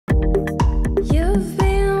You've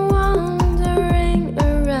been wandering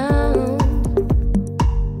around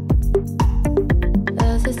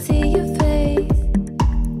as I see your face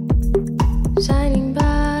shining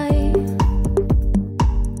by,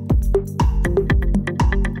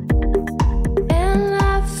 and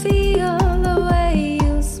I feel the way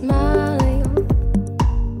you smile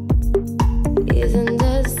isn't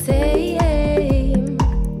the same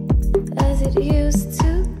as it used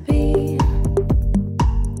to be.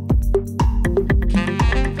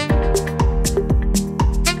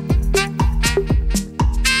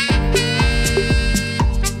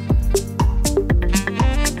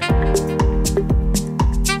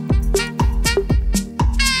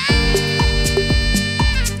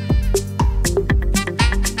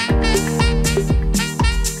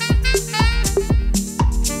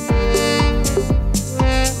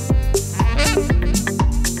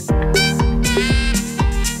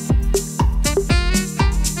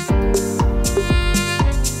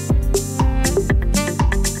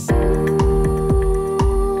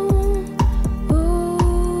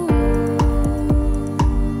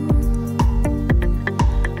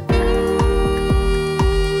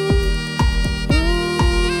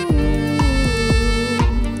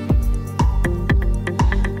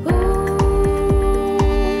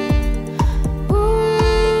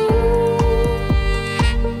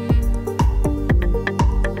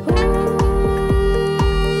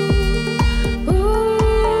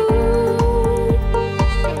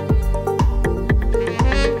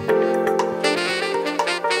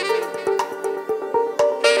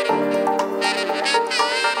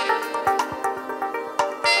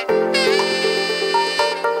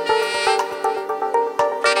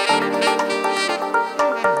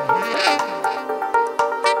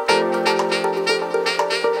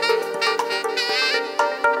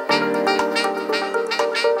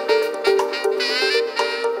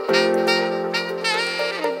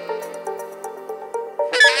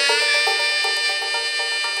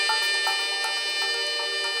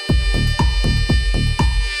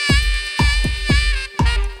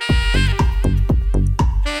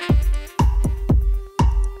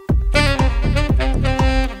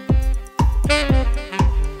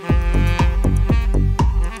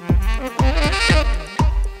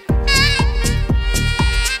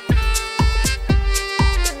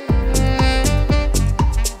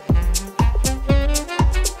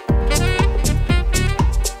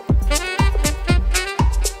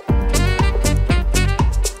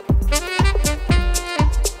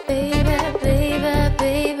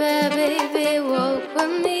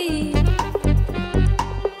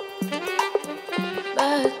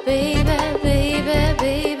 But baby, baby,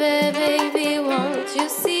 baby, baby, won't you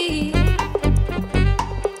see?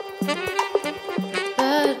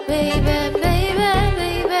 But baby, baby,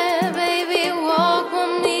 baby, baby, walk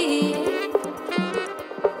with me.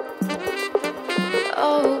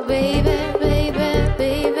 Oh baby, baby,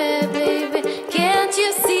 baby, baby, can't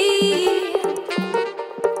you see?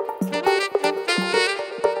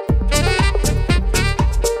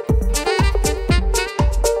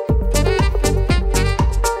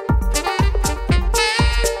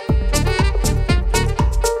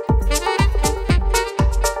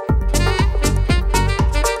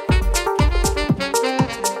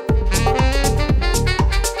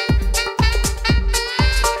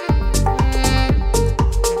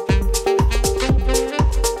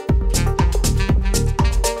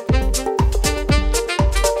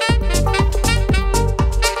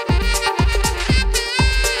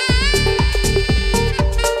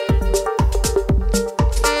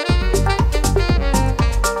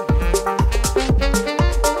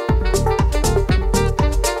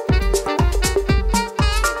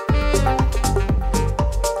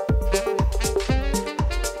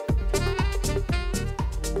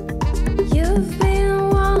 You've been